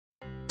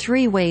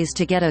3 ways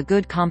to get a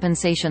good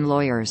compensation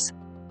lawyers.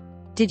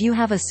 Did you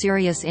have a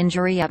serious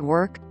injury at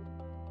work?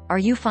 Are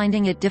you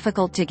finding it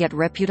difficult to get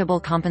reputable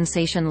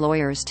compensation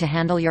lawyers to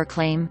handle your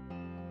claim?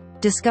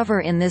 Discover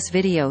in this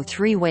video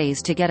 3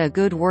 ways to get a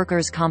good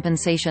workers'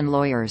 compensation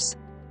lawyers.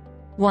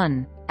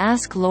 1.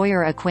 Ask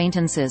lawyer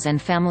acquaintances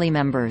and family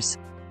members.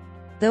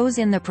 Those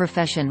in the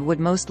profession would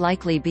most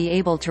likely be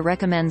able to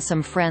recommend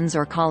some friends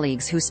or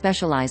colleagues who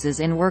specializes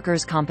in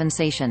workers'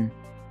 compensation.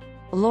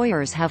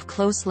 Lawyers have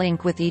close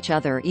link with each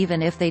other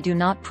even if they do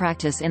not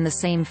practice in the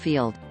same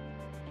field.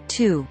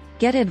 2.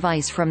 Get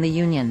advice from the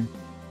union.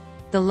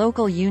 The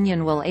local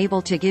union will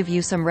able to give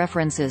you some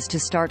references to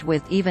start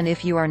with even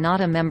if you are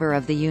not a member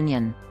of the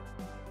union.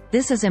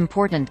 This is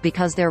important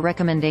because their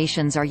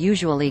recommendations are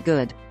usually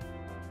good.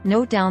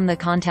 Note down the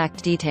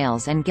contact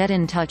details and get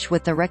in touch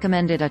with the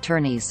recommended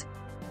attorneys.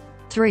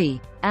 3.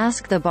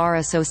 Ask the Bar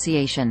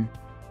Association.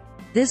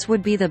 This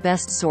would be the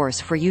best source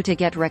for you to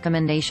get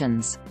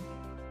recommendations.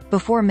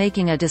 Before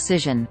making a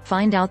decision,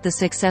 find out the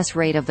success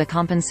rate of the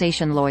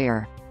compensation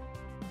lawyer.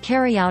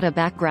 Carry out a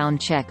background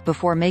check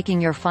before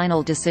making your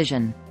final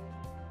decision.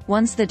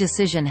 Once the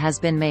decision has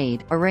been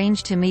made,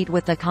 arrange to meet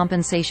with the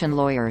compensation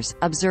lawyers.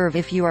 Observe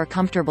if you are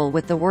comfortable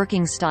with the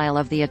working style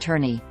of the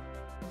attorney.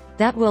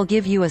 That will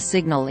give you a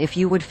signal if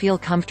you would feel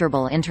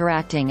comfortable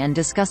interacting and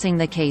discussing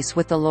the case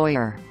with the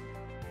lawyer.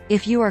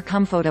 If you are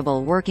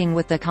comfortable working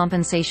with the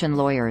compensation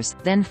lawyers,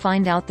 then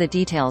find out the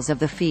details of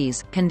the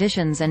fees,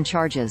 conditions and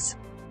charges.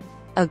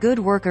 A good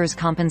workers'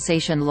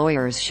 compensation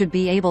lawyers should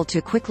be able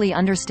to quickly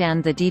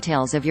understand the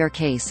details of your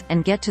case,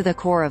 and get to the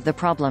core of the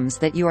problems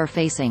that you are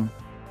facing.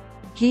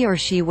 He or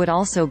she would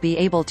also be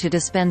able to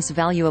dispense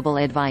valuable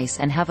advice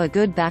and have a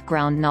good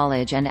background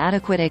knowledge and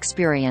adequate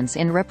experience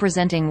in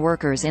representing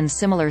workers in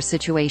similar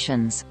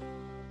situations.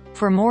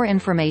 For more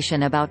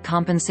information about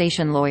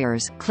compensation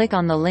lawyers, click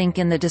on the link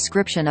in the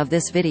description of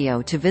this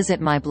video to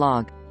visit my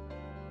blog.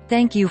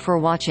 Thank you for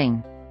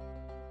watching.